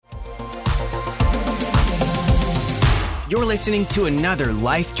You're listening to another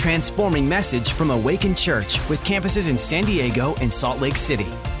life-transforming message from Awaken Church with campuses in San Diego and Salt Lake City.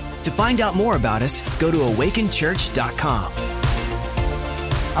 To find out more about us, go to awakenchurch.com.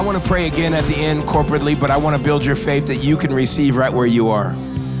 I want to pray again at the end corporately, but I want to build your faith that you can receive right where you are.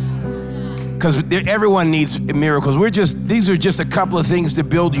 Because everyone needs miracles. These are just a couple of things to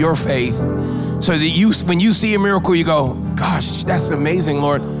build your faith so that when you see a miracle, you go, gosh, that's amazing,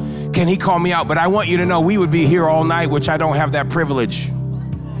 Lord. Can he call me out? But I want you to know we would be here all night, which I don't have that privilege.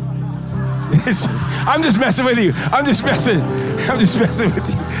 I'm just messing with you. I'm just messing with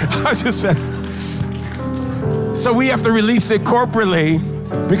you. So we have to release it corporately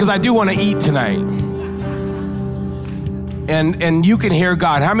because I do want to eat tonight. And you can hear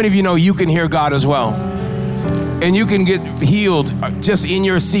God. How many of you know you can hear God as well? And you can get healed just in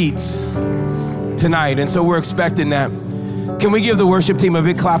your seats tonight. And so we're expecting that. Can we give the worship team a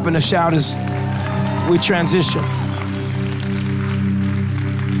big clap and a shout as we transition?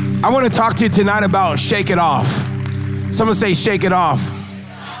 I want to talk to you tonight about shake it off. Someone say shake it off.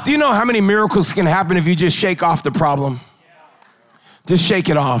 Do you know how many miracles can happen if you just shake off the problem? Just shake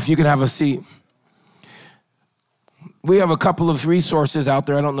it off. You can have a seat. We have a couple of resources out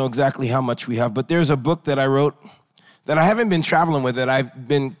there. I don't know exactly how much we have, but there's a book that I wrote that I haven't been traveling with it. I've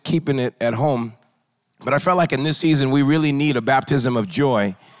been keeping it at home. But I felt like in this season, we really need a baptism of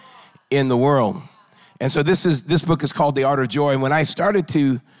joy in the world. And so this book is called The Art of Joy. And when I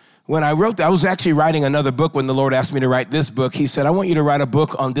wrote that, I was actually writing another book when the Lord asked me to write this book. He said, I want you to write a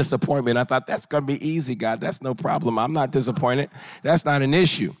book on disappointment. I thought, that's going to be easy, God. That's no problem. I'm not disappointed. That's not an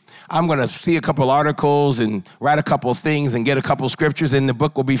issue. I'm going to see a couple articles and write a couple things and get a couple scriptures, and the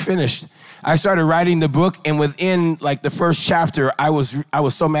book will be finished. I started writing the book, and within like the first chapter, I was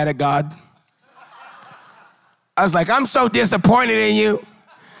so mad at God. I was like, I'm so disappointed in you.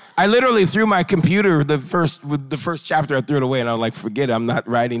 I literally threw my computer, the first chapter, I threw it away, and I was like, forget it, I'm not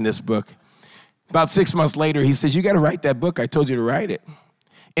writing this book. About 6 months later, he says, you got to write that book. I told you to write it.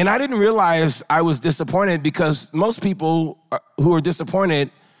 And I didn't realize I was disappointed because most people who are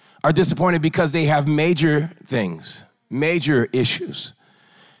disappointed because they have major things, major issues.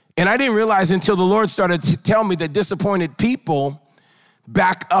 And I didn't realize until the Lord started to tell me that disappointed people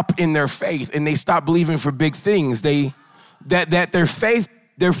back up in their faith and they stop believing for big things. That their faith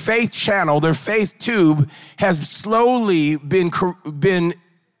channel, their faith tube has slowly been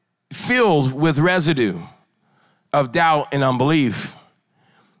filled with residue of doubt and unbelief.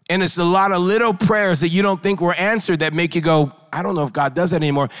 And it's a lot of little prayers that you don't think were answered that make you go, I don't know if God does that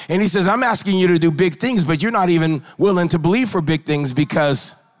anymore. And he says, I'm asking you to do big things, but you're not even willing to believe for big things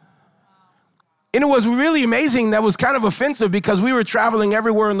because... And it was really amazing. That was kind of offensive because we were traveling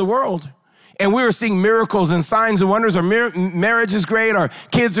everywhere in the world. And we were seeing miracles and signs and wonders. Our marriage is great. Our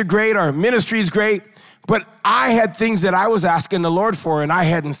kids are great. Our ministry is great. But I had things that I was asking the Lord for, and I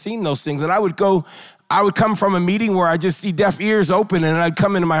hadn't seen those things. And I would come from a meeting where I just see deaf ears open, and I'd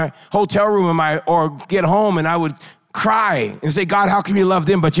come into my hotel room or get home, and I would cry and say, God, how can you love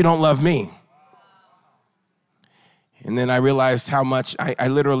them, but you don't love me? And then I realized how much I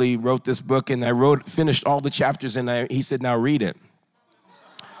literally wrote this book, and finished all the chapters, and he said, now read it.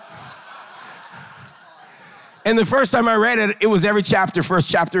 And the first time I read it, it was every chapter. First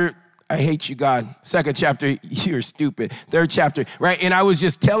chapter, I hate you, God. Second chapter, you're stupid. Third chapter, right? And I was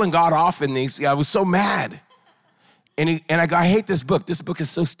just telling God off in these. I was so mad. And I go, I hate this book. This book is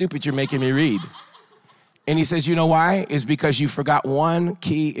so stupid you're making me read. And he says, you know why? It's because you forgot one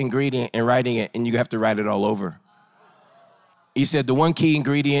key ingredient in writing it, and you have to write it all over. He said, the one key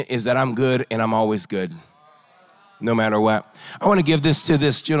ingredient is that I'm good and I'm always good, no matter what. I want to give this to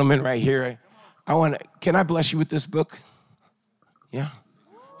this gentleman right here. Can I bless you with this book? Yeah,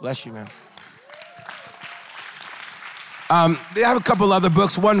 bless you, man. They have a couple other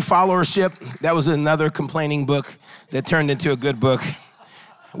books. One, Followership. That was another complaining book that turned into a good book.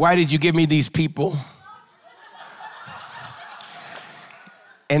 Why did you give me these people?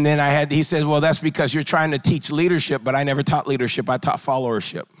 And then he says, well, that's because you're trying to teach leadership, but I never taught leadership. I taught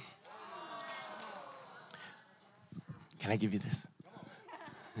followership. Can I give you this?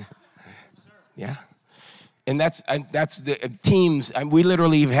 Yeah. And that's the teams. We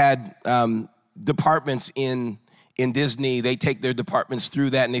literally have had departments in Disney. They take their departments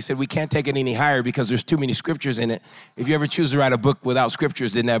through that, and they said, we can't take it any higher because there's too many scriptures in it. If you ever choose to write a book without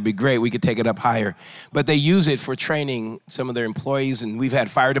scriptures, then that'd be great. We could take it up higher. But they use it for training some of their employees, and we've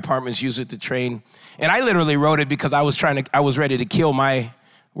had fire departments use it to train. And I literally wrote it because I was ready to kill my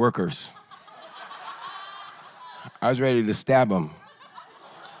workers. I was ready to stab them.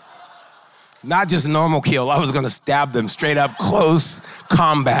 Not just a normal kill. I was going to stab them straight up, close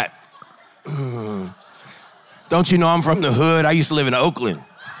combat. Don't you know I'm from the hood? I used to live in Oakland.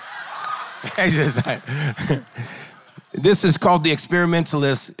 This is called The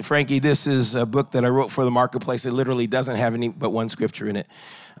Experimentalist. Frankie, this is a book that I wrote for the marketplace. It literally doesn't have any but one scripture in it.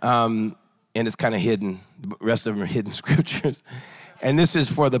 And it's kind of hidden. The rest of them are hidden scriptures. And this is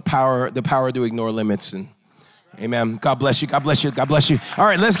for the power to ignore limits. And amen. God bless you. God bless you. God bless you. All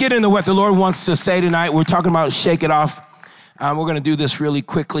right, let's get into what the Lord wants to say tonight. We're talking about shake it off. We're going to do this really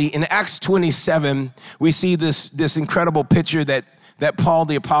quickly. In Acts 27, we see this incredible picture that Paul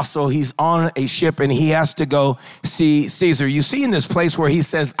the apostle, he's on a ship and he has to go see Caesar. You see in this place where he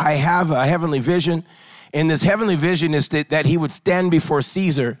says, I have a heavenly vision. And this heavenly vision is that he would stand before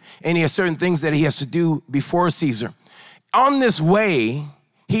Caesar, and he has certain things that he has to do before Caesar. On this way,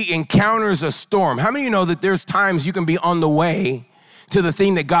 he encounters a storm. How many of you know that there's times you can be on the way to the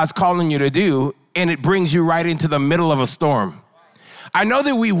thing that God's calling you to do, and it brings you right into the middle of a storm? I know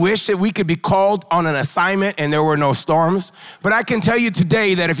that we wish that we could be called on an assignment and there were no storms, but I can tell you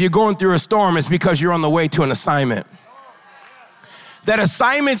today that if you're going through a storm, it's because you're on the way to an assignment. That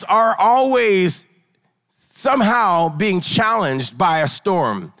assignments are always somehow being challenged by a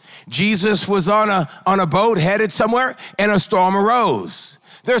storm. Jesus was on a boat headed somewhere and a storm arose.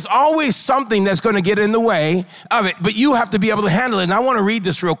 There's always something that's going to get in the way of it, but you have to be able to handle it. And I want to read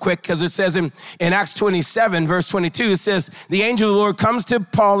this real quick because it says in Acts 27, verse 22, it says, the angel of the Lord comes to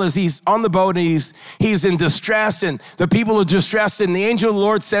Paul as he's on the boat and he's in distress and the people are distressed. And the angel of the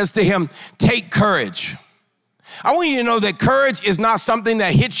Lord says to him, take courage. I want you to know that courage is not something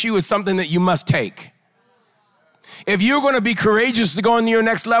that hits you. It's something that you must take. If you're going to be courageous to go into your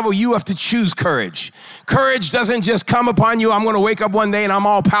next level, you have to choose courage. Courage doesn't just come upon you. I'm going to wake up one day and I'm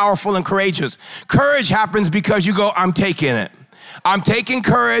all powerful and courageous. Courage happens because you go, I'm taking it. I'm taking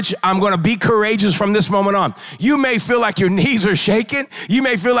courage. I'm going to be courageous from this moment on. You may feel like your knees are shaking. You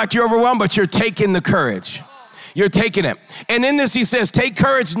may feel like you're overwhelmed, but you're taking the courage. You're taking it. And in this, he says, take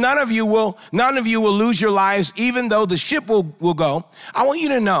courage. None of you will lose your lives, even though the ship will go. I want you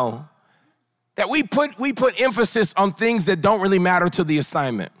to know that we put emphasis on things that don't really matter to the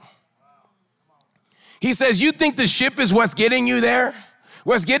assignment. He says, you think the ship is what's getting you there?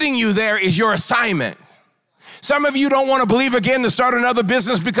 What's getting you there is your assignment. Some of you don't want to believe again to start another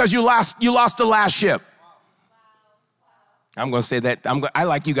business because you lost the last ship. I'm going to say that. I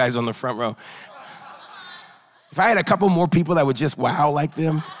like you guys on the front row. If I had a couple more people that would just wow like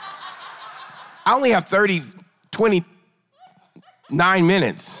them. I only have 29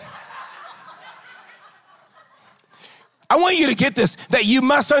 minutes. I want you to get this, that you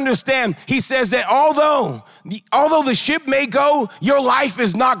must understand. He says that although the ship may go, your life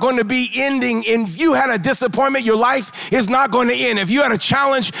is not going to be ending. If you had a disappointment, your life is not going to end. If you had a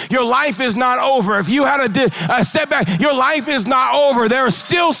challenge, your life is not over. If you had a setback, your life is not over. There is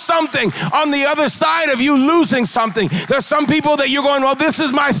still something on the other side of you losing something. There's some people that you're going, well, this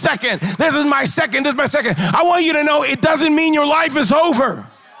is my second. This is my second. This is my second. I want you to know it doesn't mean your life is over.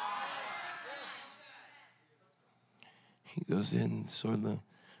 He goes in,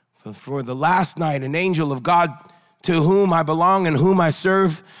 for the last night, an angel of God to whom I belong and whom I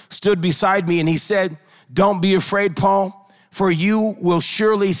serve stood beside me, and he said, don't be afraid, Paul, for you will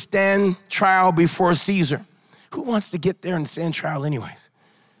surely stand trial before Caesar. Who wants to get there and stand trial anyways?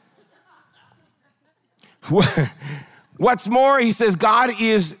 What's more, he says, God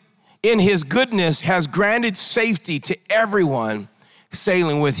is in his goodness has granted safety to everyone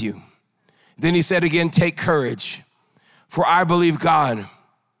sailing with you. Then he said again, take courage. For I believe God,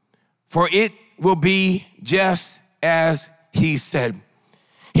 for it will be just as he said.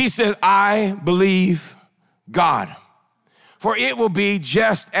 He said, I believe God, for it will be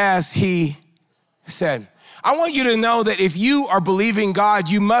just as he said. I want you to know that if you are believing God,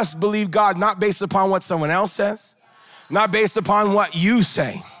 you must believe God not based upon what someone else says, not based upon what you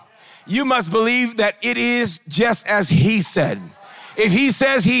say. You must believe that it is just as he said. If he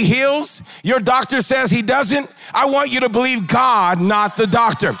says he heals, your doctor says he doesn't, I want you to believe God, not the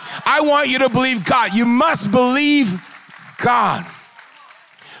doctor. I want you to believe God. You must believe God.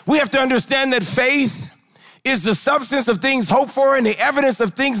 We have to understand that faith is the substance of things hoped for and the evidence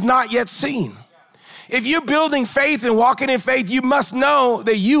of things not yet seen. If you're building faith and walking in faith, you must know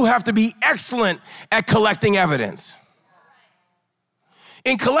that you have to be excellent at collecting evidence.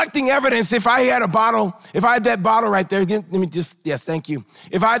 In collecting evidence, if I had that bottle right there, let me just, yes, thank you.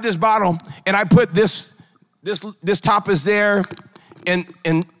 If I had this bottle and I put this top is there and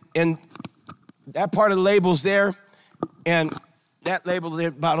that part of the label's there and that label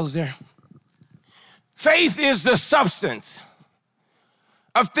there, bottle's there. Faith is the substance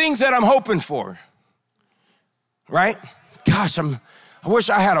of things that I'm hoping for, right? Gosh, I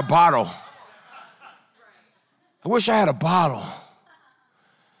wish I had a bottle. I wish I had a bottle.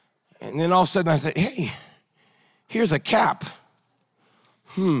 And then all of a sudden I said, hey, here's a cap.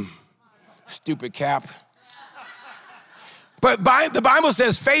 Stupid cap. But the Bible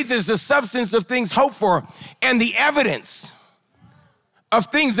says faith is the substance of things hoped for and the evidence of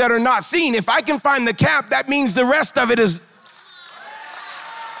things that are not seen. If I can find the cap, that means the rest of it is.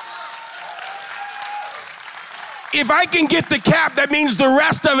 If I can get the cap, that means the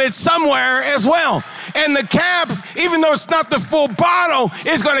rest of it's somewhere as well. And the cap, even though it's not the full bottle,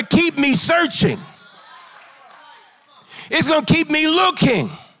 is going to keep me searching. It's going to keep me looking.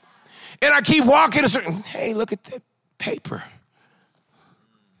 And I keep walking. Hey, look at that paper.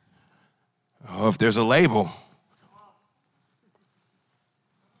 Oh, if there's a label.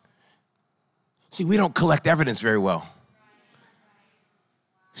 See, we don't collect evidence very well.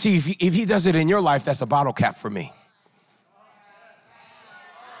 See, if he does it in your life, that's a bottle cap for me.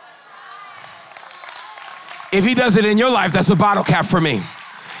 If he does it in your life, that's a bottle cap for me.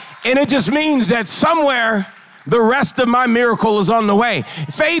 And it just means that somewhere the rest of my miracle is on the way.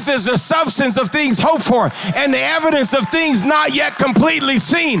 Faith is the substance of things hoped for and the evidence of things not yet completely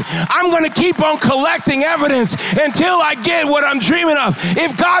seen. I'm going to keep on collecting evidence until I get what I'm dreaming of.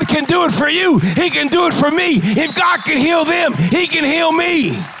 If God can do it for you, he can do it for me. If God can heal them, he can heal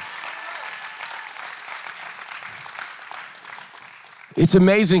me. It's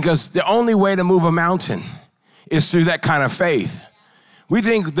amazing because the only way to move a mountain is through that kind of faith. We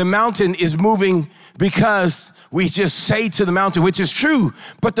think the mountain is moving because we just say to the mountain, which is true.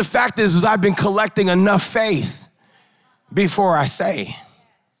 But the fact is I've been collecting enough faith before I say.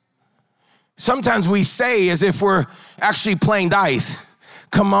 Sometimes we say as if we're actually playing dice.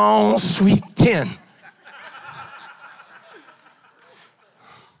 Come on, sweet 10.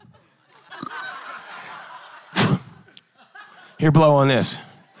 Here, blow on this.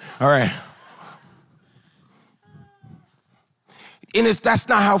 All right. And that's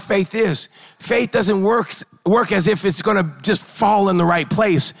not how faith is. Faith doesn't work as if it's going to just fall in the right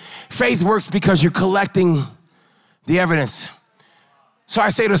place. Faith works because you're collecting the evidence. So I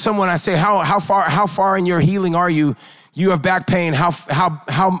say to someone, how far in your healing are you? You have back pain.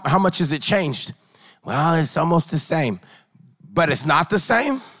 How much has it changed? Well, it's almost the same. But it's not the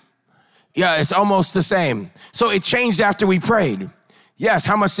same? Yeah, it's almost the same. So it changed after we prayed. Yes,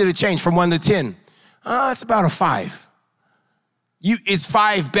 how much did it change from 1 to 10? It's about a 5. Is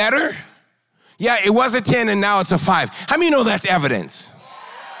 5 better? Yeah, it was a 10 and now it's a 5. How many know that's evidence?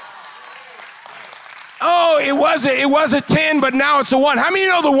 Oh, it was a 10, but now it's a 1. How many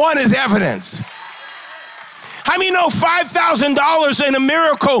know the 1 is evidence? How many know $5,000 in a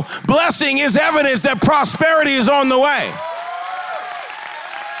miracle blessing is evidence that prosperity is on the way?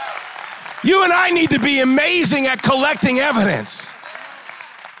 You and I need to be amazing at collecting evidence.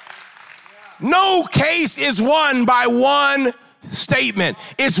 No case is won by one statement.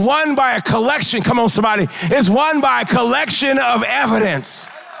 It's won by a collection. Come on, somebody. It's won by a collection of evidence.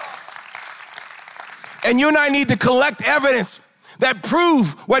 And you and I need to collect evidence that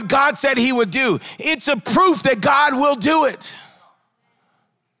prove what God said he would do. It's a proof that God will do it.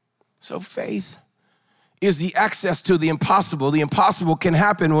 So faith is the access to the impossible. The impossible can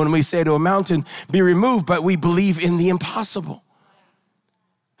happen when we say to a mountain, be removed, but we believe in the impossible.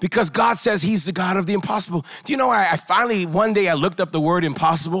 Because God says he's the God of the impossible. Do you know, I finally, one day I looked up the word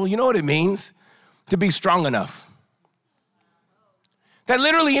impossible. You know what it means? To be strong enough. That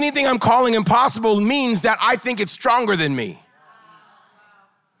literally anything I'm calling impossible means that I think it's stronger than me.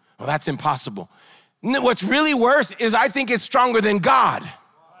 Well, that's impossible. What's really worse is I think it's stronger than God.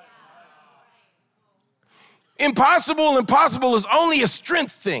 Impossible is only a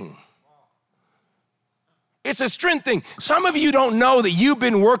strength thing. It's a strength thing. Some of you don't know that you've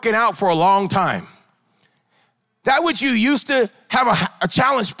been working out for a long time. That which you used to have a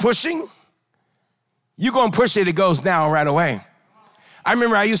challenge pushing, you go and push it, it goes now right away. I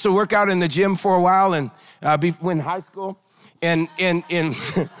remember I used to work out in the gym for a while and in high school. And in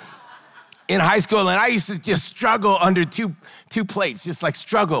high school, and I used to just struggle under two plates, just like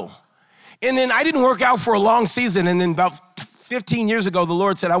struggle. And then I didn't work out for a long season. And then about 15 years ago, the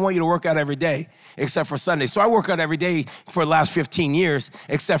Lord said, I want you to work out every day except for Sundays. So I work out every day for the last 15 years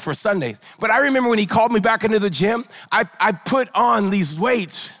except for Sundays. But I remember when he called me back into the gym, I put on these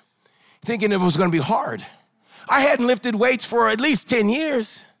weights thinking it was going to be hard. I hadn't lifted weights for at least 10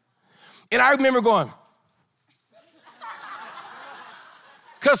 years. And I remember going,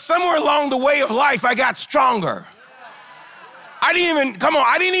 because somewhere along the way of life, I got stronger. I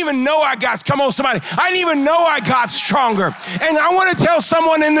I didn't even know I got stronger. And I want to tell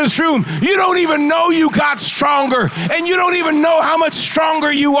someone in this room, you don't even know you got stronger, and you don't even know how much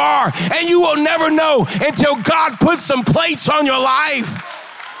stronger you are, and you will never know until God puts some plates on your life.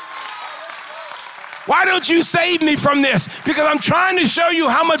 Why don't you save me from this? Because I'm trying to show you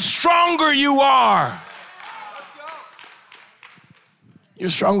how much stronger you are. You're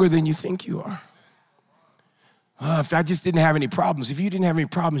stronger than you think you are. If I just didn't have any problems, if you didn't have any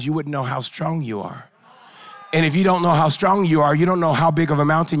problems, you wouldn't know how strong you are. And if you don't know how strong you are, you don't know how big of a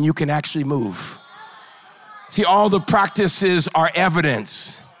mountain you can actually move. See, all the practices are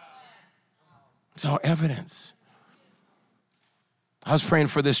evidence. It's all evidence. I was praying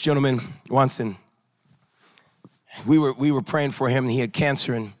for this gentleman once, and we were praying for him, and he had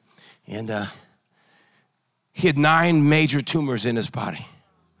cancer, and he had 9 major tumors in his body.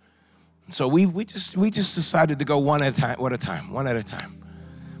 So we just decided to go one at a time.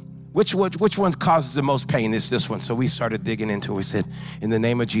 Which one causes the most pain? It's this one. So we started digging into it. We said, in the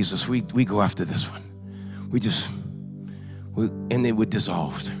name of Jesus, we go after this one. And it would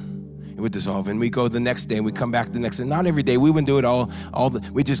dissolve. It would dissolve. And we go the next day, and we come back the next day. Not every day. We wouldn't do it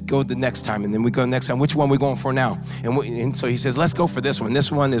we just go the next time, and then we go next time. Which one are we going for now? And so he says, let's go for this one.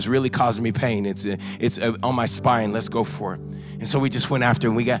 This one is really causing me pain. It's on my spine. Let's go for it. And so we just went after,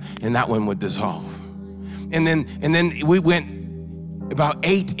 and that one would dissolve. And then we went about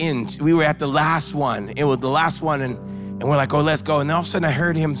 8 in. We were at the last one. It was the last one, and we're like, oh, let's go. And then all of a sudden I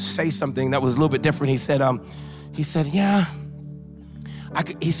heard him say something that was a little bit different. He said, yeah.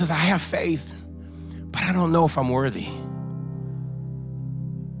 He says, I have faith, but I don't know if I'm worthy.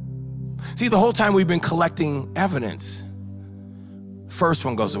 See, the whole time we've been collecting evidence. First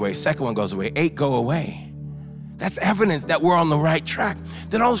one goes away, second one goes away, 8 go away. That's evidence that we're on the right track.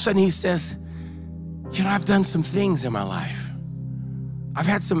 Then all of a sudden he says, I've done some things in my life. I've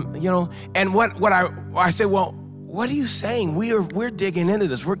had some, and what I said, well, what are you saying? We're digging into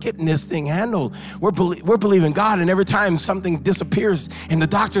this. We're getting this thing handled. We're believing God, and every time something disappears, and the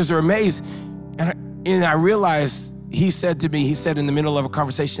doctors are amazed, and I realized he said in the middle of a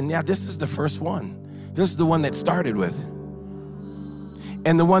conversation, yeah, this is the first one. This is the one that started with.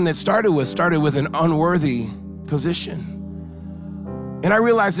 And the one that started with an unworthy position. And I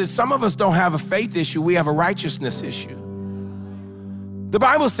realized that some of us don't have a faith issue. We have a righteousness issue. The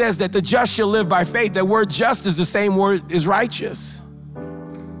Bible says that the just shall live by faith. That word just is the same word as righteous.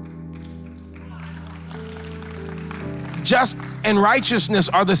 Just and righteousness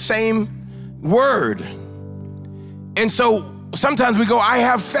are the same word. And so sometimes we go, I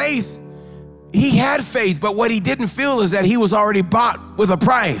have faith. He had faith, but what he didn't feel is that he was already bought with a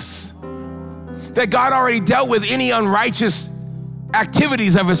price. That God already dealt with any unrighteous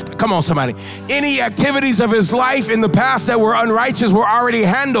activities of his, come on somebody, any activities of his life in the past that were unrighteous were already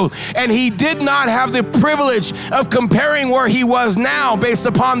handled, and he did not have the privilege of comparing where he was now based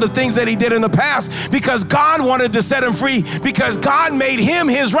upon the things that he did in the past, because God wanted to set him free, because God made him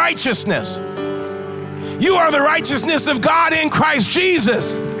his righteousness. You are the righteousness of God in Christ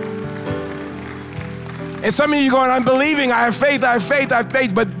Jesus. And some of you going, I'm believing, I have faith,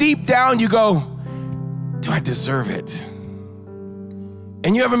 but deep down you go, do I deserve it?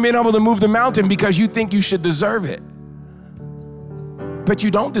 And you haven't been able to move the mountain because you think you should deserve it. But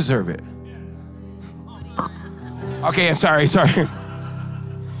you don't deserve it. Okay, I'm sorry.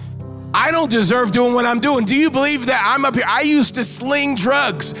 I don't deserve doing what I'm doing. Do you believe that I'm up here? I used to sling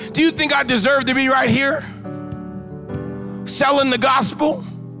drugs. Do you think I deserve to be right here? Selling the gospel?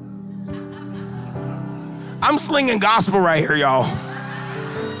 I'm slinging gospel right here, y'all.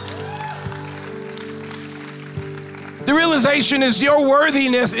 The realization is your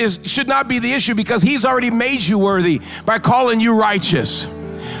worthiness should not be the issue, because he's already made you worthy by calling you righteous.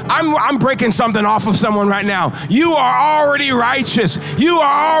 I'm breaking something off of someone right now. You are already righteous. You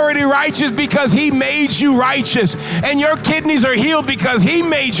are already righteous because he made you righteous. And your kidneys are healed because he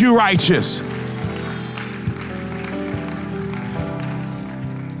made you righteous.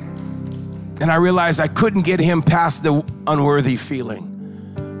 And I realized I couldn't get him past the unworthy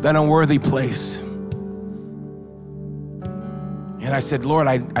feeling, that unworthy place. And I said, Lord,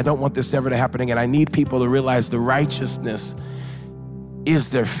 I don't want this ever to happen again. I need people to realize the righteousness is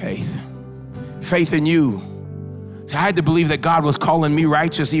their faith. Faith in you. So I had to believe that God was calling me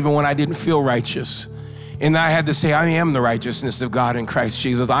righteous even when I didn't feel righteous. And I had to say, I am the righteousness of God in Christ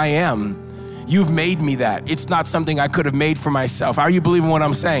Jesus. I am. You've made me that. It's not something I could have made for myself. Are you believing what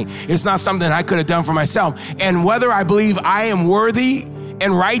I'm saying? It's not something I could have done for myself. And whether I believe I am worthy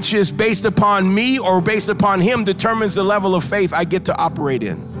and righteous based upon me or based upon him determines the level of faith I get to operate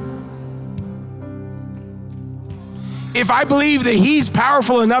in. If I believe that he's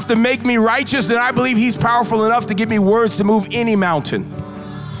powerful enough to make me righteous, then I believe he's powerful enough to give me words to move any mountain.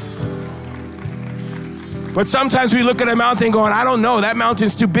 But sometimes we look at a mountain going, I don't know, that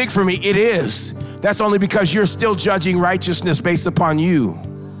mountain's too big for me. It is. That's only because you're still judging righteousness based upon you.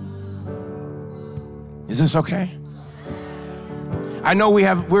 Is this okay? I know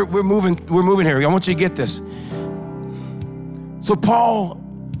we're moving here. I want you to get this. So Paul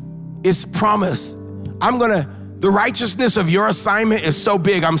is promised, the righteousness of your assignment is so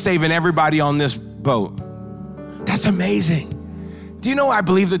big, I'm saving everybody on this boat. That's amazing. Do you know I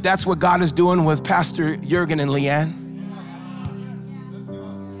believe that that's what God is doing with Pastor Jurgen and Leanne?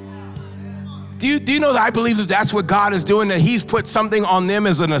 Do you know that I believe that that's what God is doing, that he's put something on them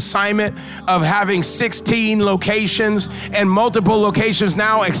as an assignment of having 16 locations and multiple locations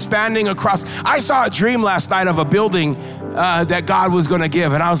now expanding across. I saw a dream last night of a building that God was going to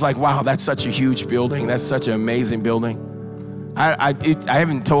give. And I was like, wow, that's such a huge building. That's such an amazing building. I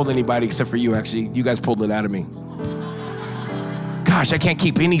haven't told anybody except for you, actually. You guys pulled it out of me. Gosh, I can't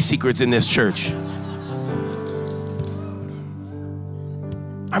keep any secrets in this church.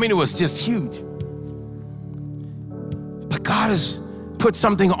 I mean, it was just huge. But God has put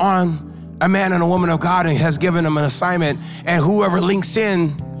something on a man and a woman of God and has given them an assignment, and whoever links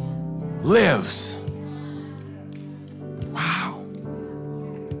in lives. Wow.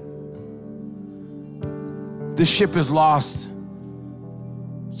 The ship is lost.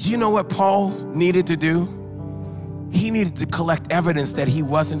 You know what Paul needed to do? He needed to collect evidence that he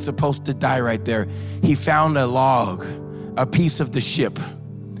wasn't supposed to die right there. He found a log, a piece of the ship.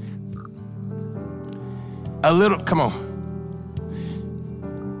 Come on.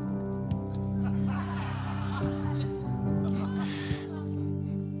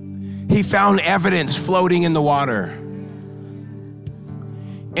 He found evidence floating in the water.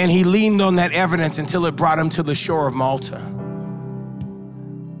 And he leaned on that evidence until it brought him to the shore of Malta.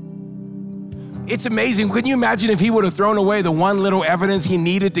 It's amazing. Can you imagine if he would have thrown away the one little evidence he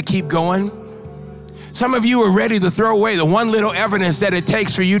needed to keep going? Some of you are ready to throw away the one little evidence that it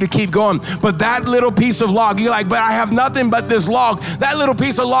takes for you to keep going. But that little piece of log, you're like, but I have nothing but this log. That little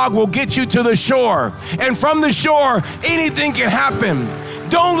piece of log will get you to the shore. And from the shore, anything can happen.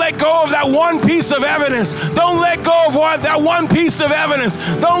 Don't let go of that one piece of evidence. Don't let go of that one piece of evidence.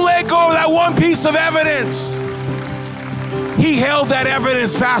 Don't let go of that one piece of evidence. He held that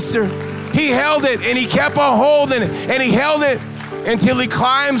evidence, Pastor. He held it, and he kept on holding it, and he held it until he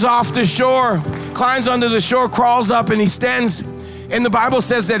climbs off the shore, climbs under the shore, crawls up, and he stands. And the Bible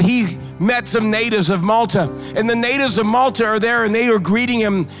says that he met some natives of Malta, and the natives of Malta are there, and they are greeting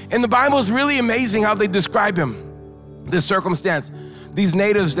him. And the Bible is really amazing how they describe him, this circumstance. These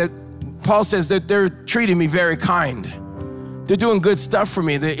natives that Paul says that they're treating me very kind. They're doing good stuff for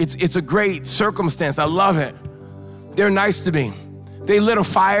me. It's a great circumstance. I love it. They're nice to me. They lit a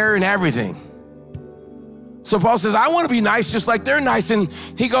fire and everything. So Paul says, I want to be nice just like they're nice. And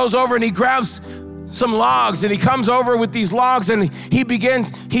he goes over and he grabs some logs, and he comes over with these logs, and he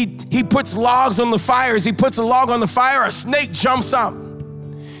puts logs on the fire. As he puts a log on the fire, a snake jumps up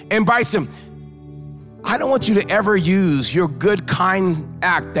and bites him. I don't want you to ever use your good, kind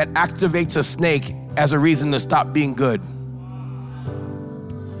act that activates a snake as a reason to stop being good.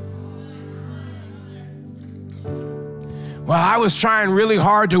 Well, I was trying really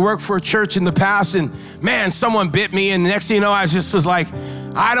hard to work for a church in the past, and man, someone bit me, and the next thing you know, I just was like,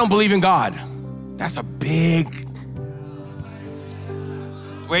 I don't believe in God. That's a big...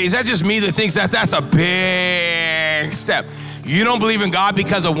 Wait, is that just me that thinks that's a big step? You don't believe in God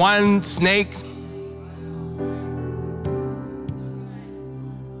because of one snake?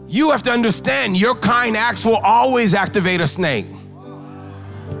 You have to understand, your kind acts will always activate a snake.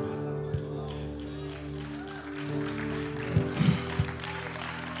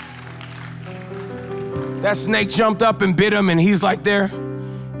 That snake jumped up and bit him, and he's like there.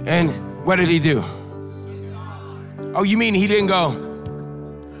 And what did he do? Oh, you mean he didn't go,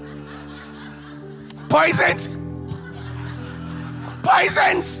 poisons?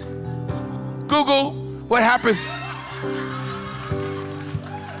 Poisons! Google what happens.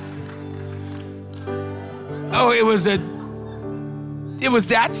 Oh, it was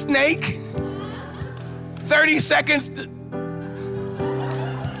that snake? 30 seconds.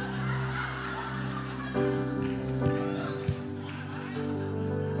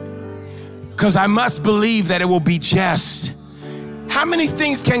 Because I must believe that it will be just. How many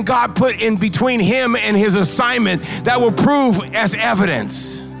things can God put in between him and his assignment that will prove as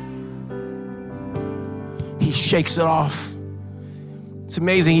evidence? He shakes it off. It's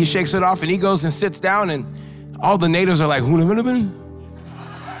amazing. He shakes it off, and he goes and sits down, and all the natives are like,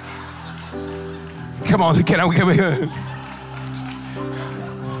 Come on, can I come here?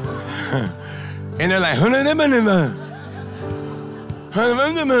 And they're like,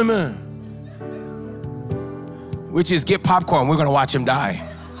 which is get popcorn. We're going to watch him die.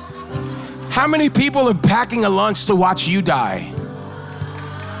 How many people are packing a lunch to watch you die?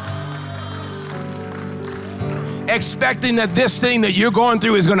 Expecting that this thing that you're going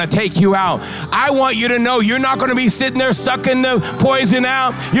through is going to take you out. I want you to know you're not going to be sitting there sucking the poison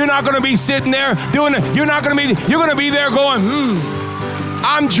out. You're not going to be sitting there doing it. You're going to be there going,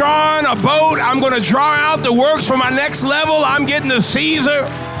 I'm drawing a boat. I'm going to draw out the works for my next level. I'm getting to Caesar.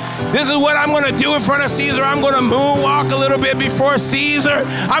 This is what I'm going to do in front of Caesar. I'm going to moonwalk a little bit before Caesar.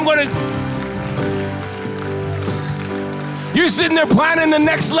 You're sitting there planning the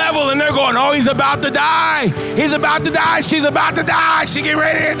next level, and they're going, oh, he's about to die. He's about to die. She's about to die. She's getting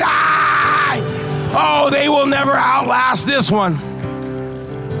ready to die. Oh, they will never outlast this one.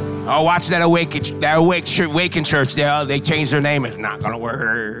 Oh, watch that Awaken Church. They changed their name. It's not going to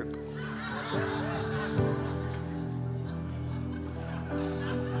work.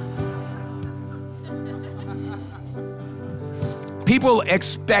 People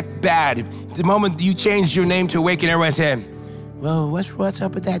expect bad. The moment you changed your name to Awaken, everyone said, well, what's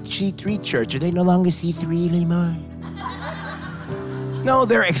up with that C3 church? Are they no longer C3 anymore? No,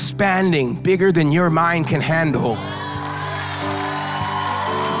 they're expanding bigger than your mind can handle.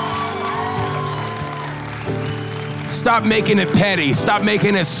 Stop making it petty. Stop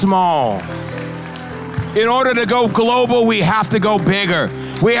making it small. In order to go global, we have to go bigger.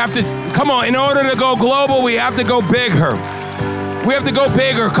 In order to go global, we have to go bigger. We have to go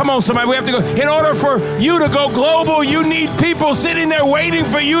bigger. Come on, somebody. We have to go. In order for you to go global, you need people sitting there waiting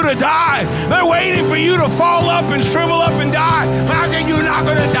for you to die. They're waiting for you to fall up and shrivel up and die. How can you not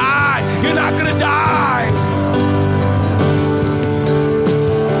going to die? You're not going to die.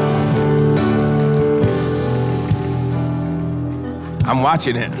 I'm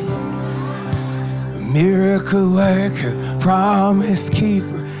watching it. Miracle worker, promise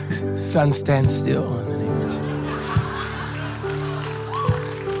keeper. Sun stands still.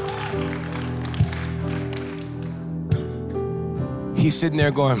 He's sitting there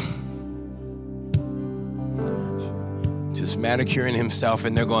going, just manicuring himself,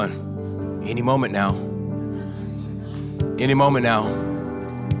 and they're going, any moment now. Any moment now.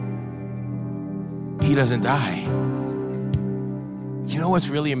 He doesn't die. You know what's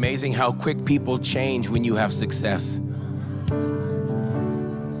really amazing? How quick people change when you have success.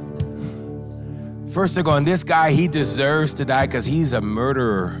 First they're going, this guy, he deserves to die because he's a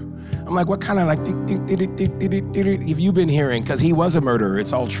murderer. I'm like, what kind of have you been hearing? Because he was a murderer.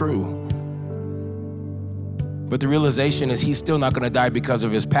 It's all true. But the realization is he's still not going to die because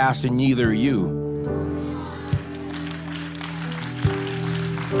of his past, and neither are you.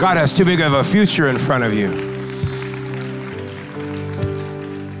 God has too big of a future in front of you.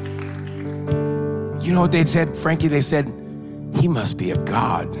 You know what they said, Frankie? They said, he must be a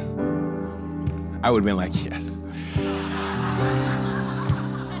god. I would have been like, yes.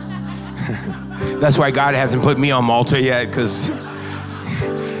 That's why God hasn't put me on Malta yet, because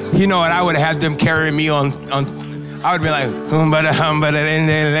you know what? I would have had them carry me on I would be like,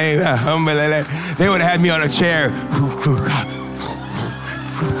 they would have had me on a chair.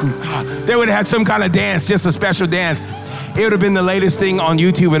 They would have had some kind of dance, just a special dance. It would have been the latest thing on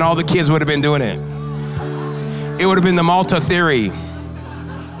YouTube, and all the kids would have been doing it. It would have been the Malta theory.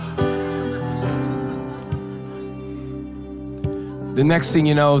 The next thing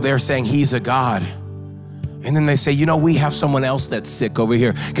you know, they're saying he's a god. And then they say, you know, we have someone else that's sick over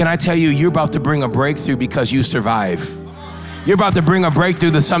here. Can I tell you, you're about to bring a breakthrough because you survive. You're about to bring a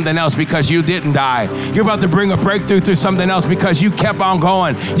breakthrough to something else because you didn't die. You're about to bring a breakthrough to something else because you kept on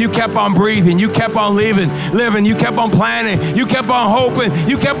going. You kept on breathing. You kept on living. You kept on planning. You kept on hoping.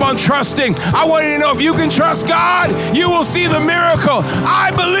 You kept on trusting. I want you to know, if you can trust God, you will see the miracle. I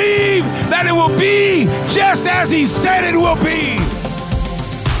believe that it will be just as he said it will be.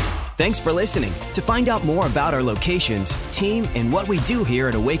 Thanks for listening. To find out more about our locations, team, and what we do here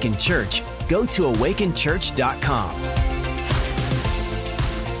at Awaken Church, go to awakenchurch.com.